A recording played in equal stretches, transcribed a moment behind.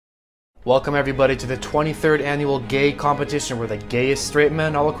Welcome everybody to the 23rd annual gay competition where the gayest straight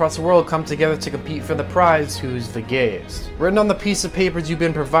men all across the world come together to compete for the prize, who's the gayest. Written on the piece of papers you've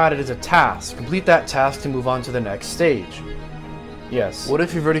been provided is a task. Complete that task to move on to the next stage. Yes. What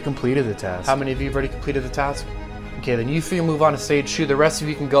if you've already completed the task? How many of you have already completed the task? Okay, then you three move on to stage 2. The rest of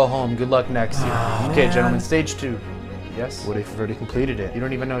you can go home. Good luck next year. Okay, gentlemen, stage 2. Yes? What if you've already completed it? You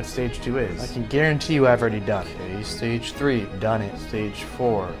don't even know what stage 2 is. I can guarantee you I've already done it. Okay, stage 3. Done it. Stage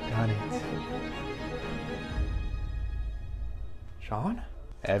 4. Done it. John?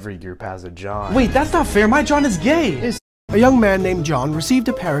 Every group has a John. Wait, that's not fair. My John is gay. A young man named John received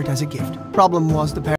a parrot as a gift. Problem was the parrot